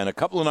 And a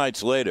couple of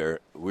nights later,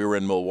 we were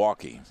in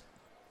Milwaukee,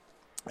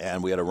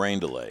 and we had a rain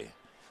delay.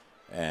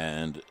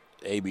 And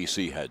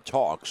ABC had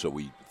talk, so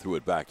we threw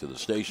it back to the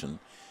station.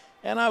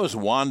 And I was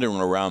wandering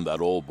around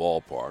that old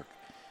ballpark,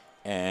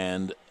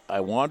 and I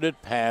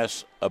wandered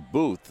past a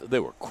booth. They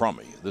were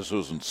crummy. This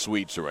wasn't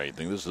suites or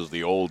anything. This is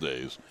the old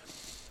days.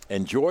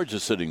 And George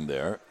is sitting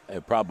there,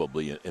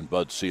 probably in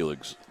Bud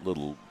Selig's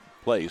little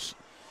place,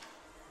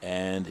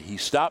 and he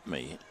stopped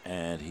me,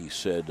 and he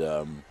said,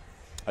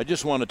 I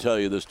just want to tell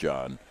you this,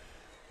 John.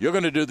 You're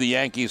going to do the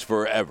Yankees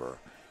forever.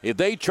 If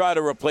they try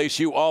to replace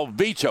you, I'll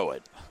veto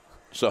it.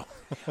 So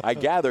I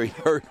gather he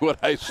heard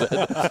what I said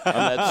on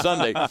that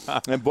Sunday.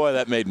 And, boy,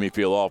 that made me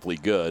feel awfully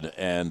good.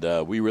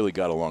 And we really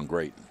got along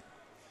great.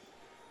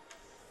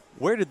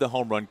 Where did the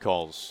home run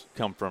calls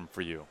come from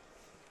for you?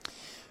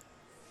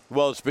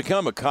 Well, it's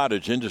become a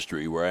cottage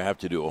industry where I have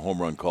to do a home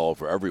run call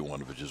for everyone,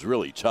 which is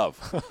really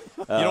tough.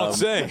 You don't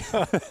say.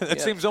 It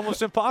seems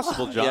almost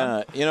impossible, John.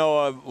 Yeah. You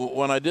know,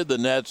 when I did the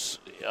Nets,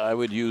 I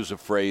would use a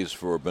phrase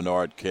for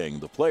Bernard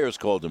King. The players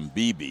called him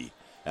BB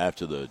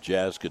after the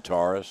jazz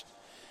guitarist.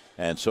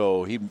 And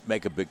so he'd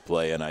make a big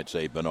play, and I'd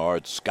say,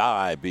 Bernard,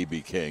 Sky,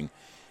 B.B. King.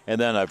 And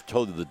then I've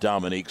told you the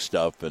Dominique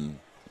stuff, and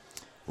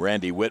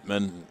Randy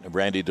Whitman.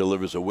 Randy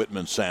delivers a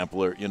Whitman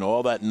sampler. You know,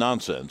 all that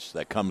nonsense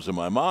that comes to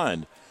my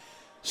mind.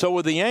 So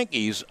with the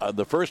Yankees,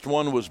 the first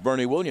one was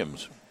Bernie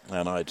Williams.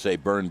 And I'd say,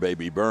 burn,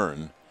 baby,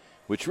 burn,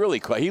 which really,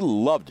 he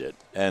loved it.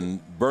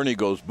 And Bernie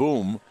goes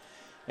boom.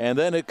 And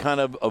then it kind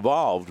of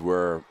evolved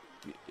where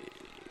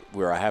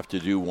I have to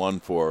do one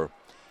for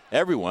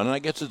everyone, and I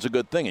guess it's a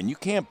good thing. And you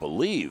can't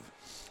believe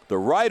the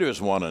writers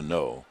want to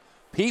know.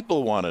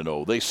 People want to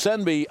know. They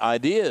send me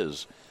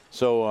ideas.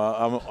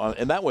 So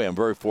in that way, I'm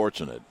very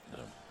fortunate.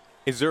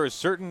 Is there a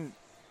certain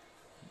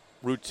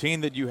routine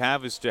that you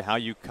have as to how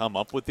you come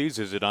up with these?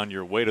 Is it on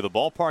your way to the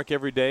ballpark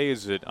every day?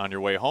 Is it on your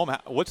way home?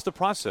 What's the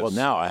process? Well,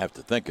 now I have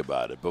to think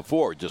about it.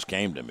 Before, it just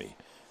came to me.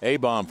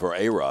 A-bomb for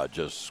A-Rod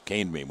just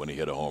came to me when he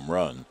hit a home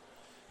run.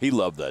 He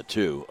loved that,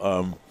 too.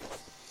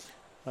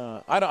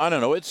 I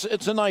don't know. It's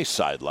a nice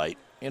sidelight.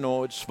 You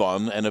know, it's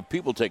fun. And if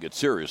people take it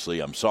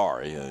seriously, I'm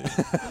sorry.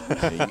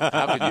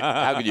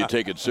 How could you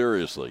take it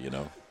seriously, you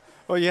know?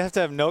 Well, you have to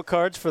have note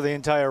cards for the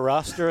entire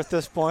roster at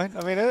this point.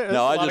 I mean, there's a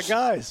lot of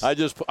guys.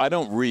 I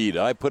don't read.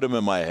 I put them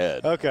in my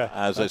head. Okay.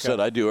 As I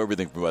said, I do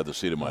everything by the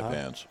seat of my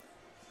pants.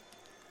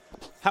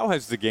 How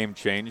has the game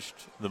changed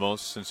the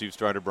most since you've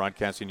started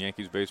broadcasting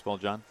Yankees baseball,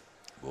 John?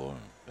 Boy,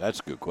 that's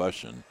a good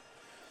question.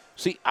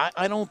 See,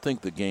 I don't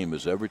think the game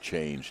has ever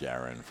changed,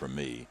 Aaron, for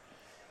me,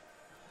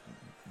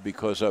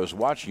 because I was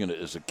watching it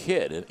as a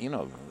kid,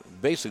 and,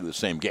 basically the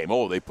same game.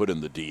 Oh, they put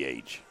in the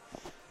DH.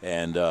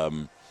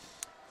 And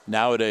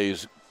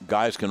nowadays,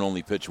 guys can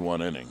only pitch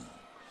one inning.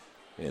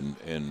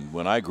 And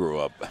when I grew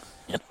up,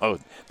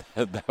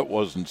 that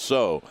wasn't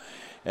so.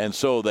 And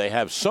so they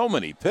have so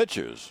many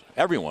pitchers.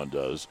 Everyone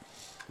does.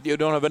 You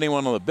don't have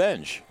anyone on the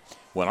bench.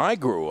 When I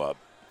grew up,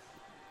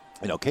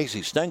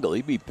 Casey Stengel,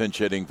 he'd be pinch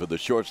hitting for the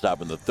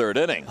shortstop in the third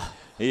inning.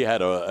 He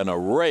had an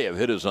array of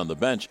hitters on the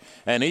bench.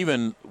 And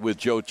even with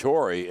Joe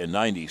Torre in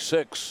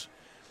 '96,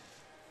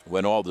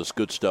 when all this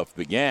good stuff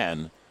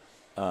began,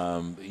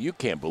 you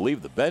can't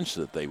believe the bench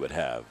that they would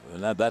have.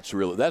 And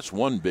that's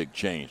one big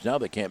change. Now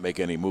they can't make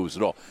any moves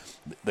at all.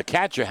 The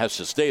catcher has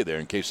to stay there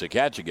in case the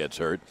catcher gets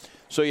hurt.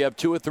 So you have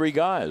 2 or 3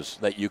 guys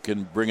that you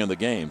can bring in the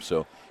game.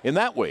 So in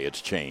that way,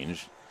 it's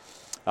changed.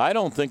 I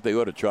don't think they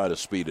ought to try to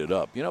speed it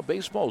up.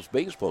 Baseball's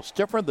baseball. It's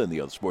different than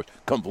the other sports,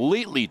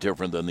 completely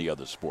different than the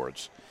other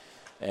sports.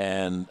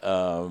 And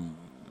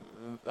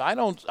I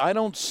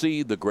don't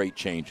see the great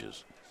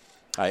changes.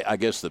 I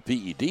guess the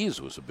PEDs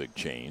was a big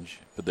change,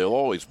 but there'll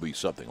always be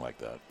something like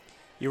that.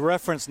 You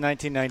referenced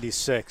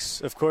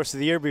 1996. Of course,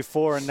 the year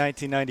before in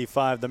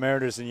 1995, the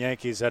Mariners and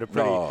Yankees had a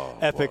pretty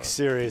epic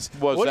series.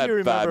 Was what that do you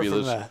remember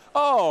fabulous? From that?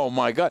 Oh,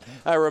 my God.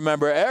 I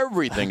remember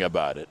everything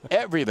about it.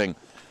 Everything.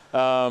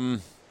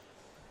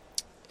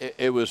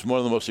 It was one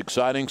of the most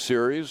exciting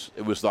series.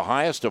 It was the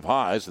highest of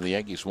highs, and the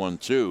Yankees won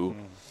 2.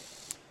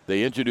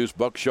 They introduced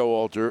Buck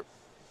Showalter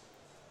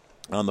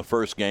on the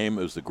first game.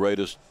 It was the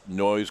greatest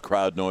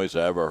crowd noise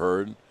I ever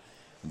heard.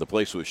 The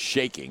place was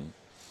shaking.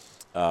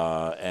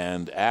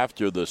 And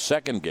after the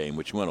second game,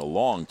 which went a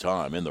long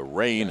time, in the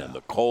rain and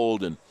the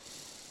cold, and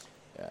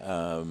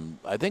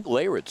I think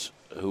Leyritz,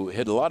 who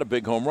hit a lot of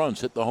big home runs,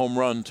 hit the home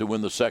run to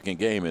win the second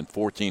game in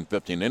 14,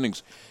 15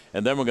 innings.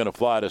 And then we're going to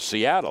fly to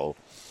Seattle.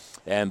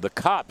 And the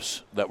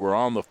cops that were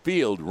on the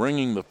field,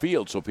 ringing the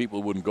field so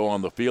people wouldn't go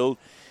on the field,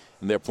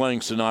 and they're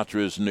playing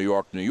Sinatra's New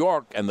York, New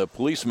York, and the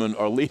policemen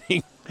are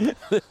leading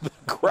the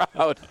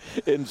crowd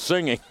in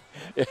singing.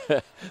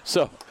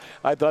 So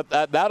I thought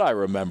that I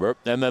remember.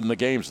 And then the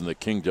games in the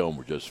Kingdome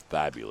were just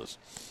fabulous.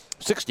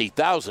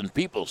 60,000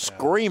 people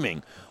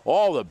screaming,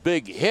 all the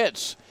big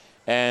hits.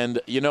 And,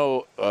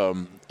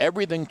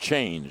 everything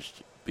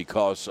changed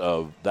because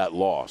of that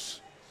loss.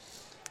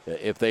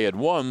 If they had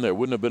won, there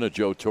wouldn't have been a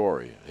Joe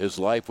Torre. His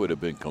life would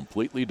have been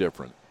completely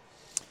different.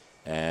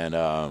 And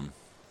I'm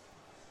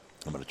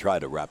going to try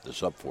to wrap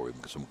this up for you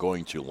because I'm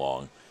going too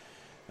long.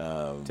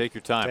 Take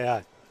your time.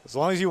 Yeah, as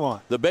long as you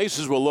want. The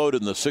bases were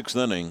loaded in the 6th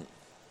inning,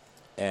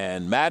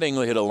 and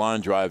Mattingly hit a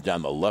line drive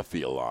down the left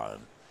field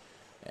line.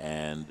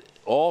 And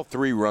all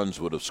 3 runs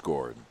would have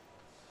scored.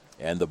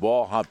 And the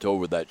ball hopped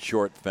over that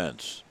short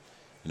fence,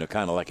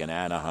 kind of like an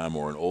Anaheim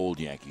or an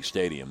old Yankee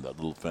Stadium, that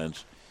little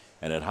fence.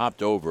 And it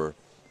hopped over,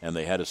 and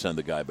they had to send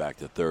the guy back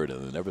to third,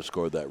 and they never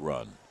scored that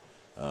run.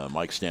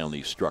 Mike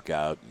Stanley struck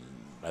out,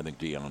 and I think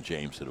Deion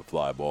James hit a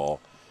fly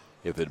ball.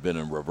 If it had been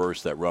in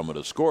reverse, that run would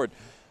have scored.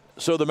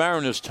 So the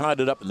Mariners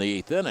tied it up in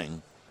the 8th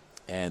inning,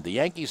 and the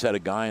Yankees had a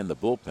guy in the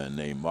bullpen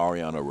named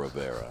Mariano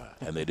Rivera,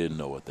 and they didn't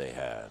know what they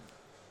had.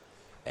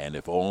 And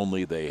if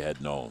only they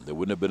had known. There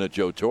wouldn't have been a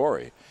Joe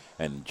Torre.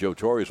 And Joe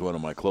Torre is one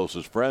of my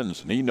closest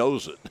friends, and he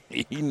knows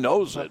it. He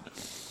knows it.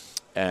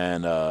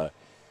 And,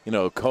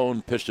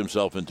 Cone pitched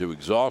himself into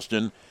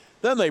exhaustion.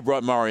 Then they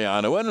brought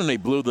Mariano in, and they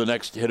blew the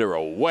next hitter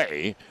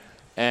away.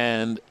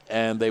 And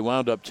they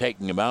wound up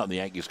taking him out, and the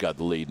Yankees got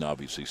the lead, and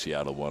obviously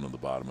Seattle won in the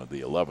bottom of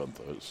the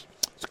 11th. It's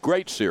a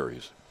great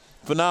series,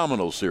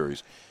 phenomenal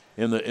series.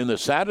 In the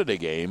Saturday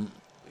game,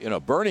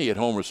 Bernie hit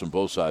homers from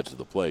both sides of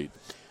the plate.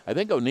 I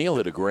think O'Neill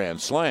hit a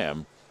grand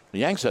slam. The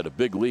Yanks had a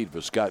big lead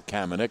for Scott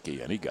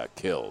Kamenicki, and he got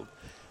killed.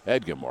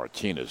 Edgar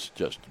Martinez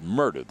just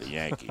murdered the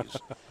Yankees.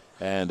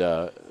 And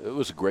it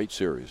was a great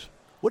series.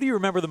 What do you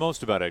remember the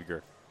most about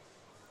Edgar?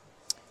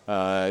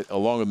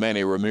 Along with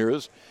Manny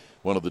Ramirez,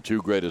 one of the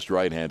 2 greatest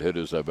right-hand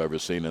hitters I've ever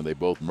seen, and they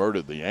both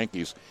murdered the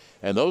Yankees.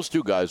 And those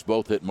 2 guys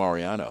both hit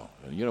Mariano.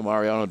 And,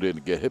 Mariano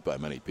didn't get hit by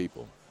many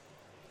people.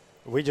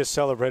 We just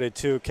celebrated,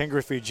 too, Ken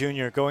Griffey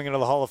Jr. going into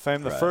the Hall of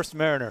Fame, the first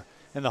Mariner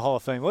in the Hall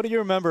of Fame. What do you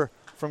remember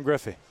from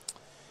Griffey?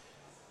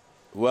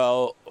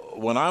 Well,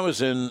 when I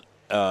was in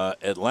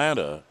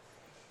Atlanta,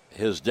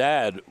 his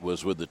dad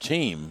was with the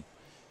team,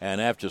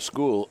 and after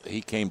school,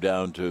 he came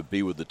down to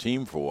be with the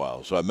team for a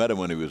while. So I met him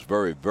when he was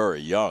very, very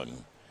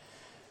young.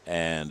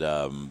 And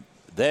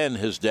then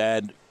his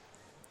dad,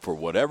 for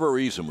whatever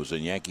reason, was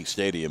in Yankee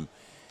Stadium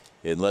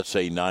in, let's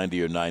say,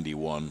 90 or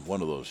 91,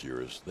 one of those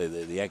years.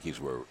 The Yankees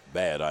were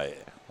bad.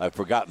 I've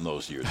forgotten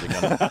those years. They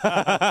kind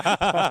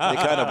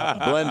of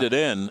blended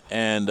in.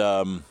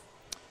 And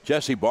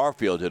Jesse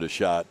Barfield hit a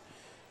shot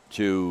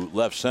to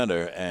left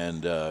center,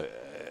 and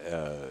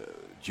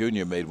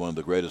Junior made one of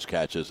the greatest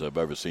catches I've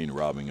ever seen,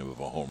 robbing him of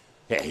a home.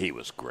 Yeah, he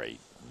was great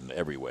in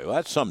every way. Well,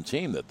 that's some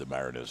team that the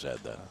Mariners had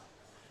then.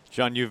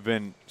 John, you've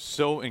been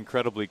so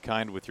incredibly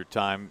kind with your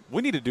time.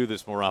 We need to do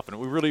this more often.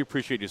 We really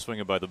appreciate you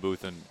swinging by the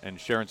booth and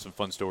sharing some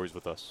fun stories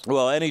with us.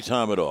 Well,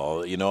 anytime at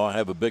all. You know, I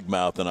have a big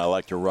mouth and I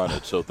like to run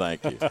it, so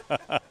thank you.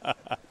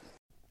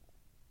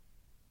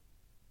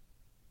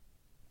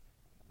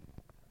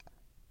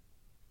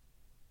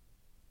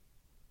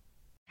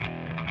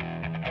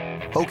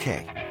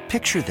 Okay,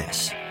 picture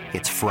this.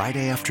 It's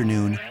Friday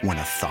afternoon when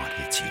a thought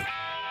hits you.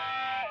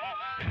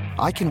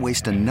 I can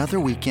waste another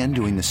weekend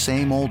doing the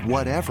same old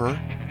whatever,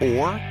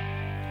 or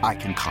I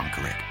can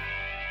conquer it.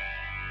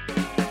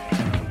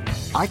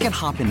 I can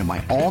hop into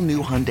my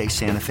all-new Hyundai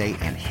Santa Fe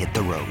and hit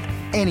the road.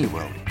 Any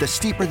road. The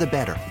steeper, the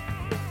better.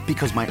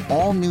 Because my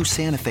all-new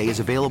Santa Fe is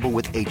available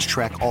with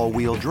H-Track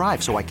all-wheel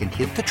drive, so I can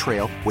hit the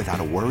trail without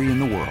a worry in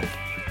the world.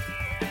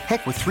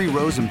 Heck, with 3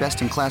 rows and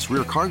best-in-class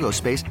rear cargo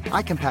space,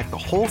 I can pack the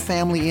whole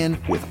family in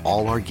with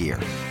all our gear.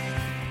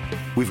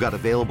 We've got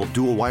available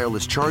dual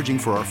wireless charging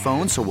for our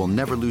phones, so we'll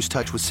never lose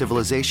touch with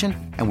civilization,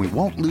 and we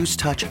won't lose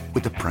touch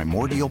with the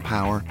primordial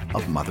power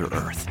of Mother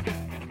Earth.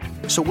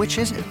 So which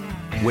is it?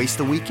 Waste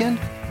the weekend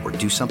or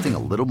do something a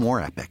little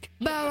more epic?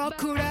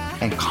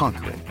 And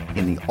conquer it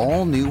in the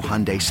all-new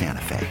Hyundai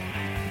Santa Fe.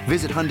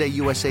 Visit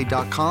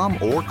HyundaiUSA.com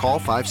or call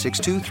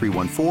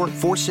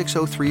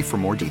 562-314-4603 for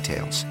more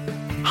details.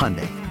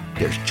 Hyundai,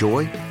 there's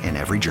joy in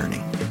every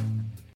journey.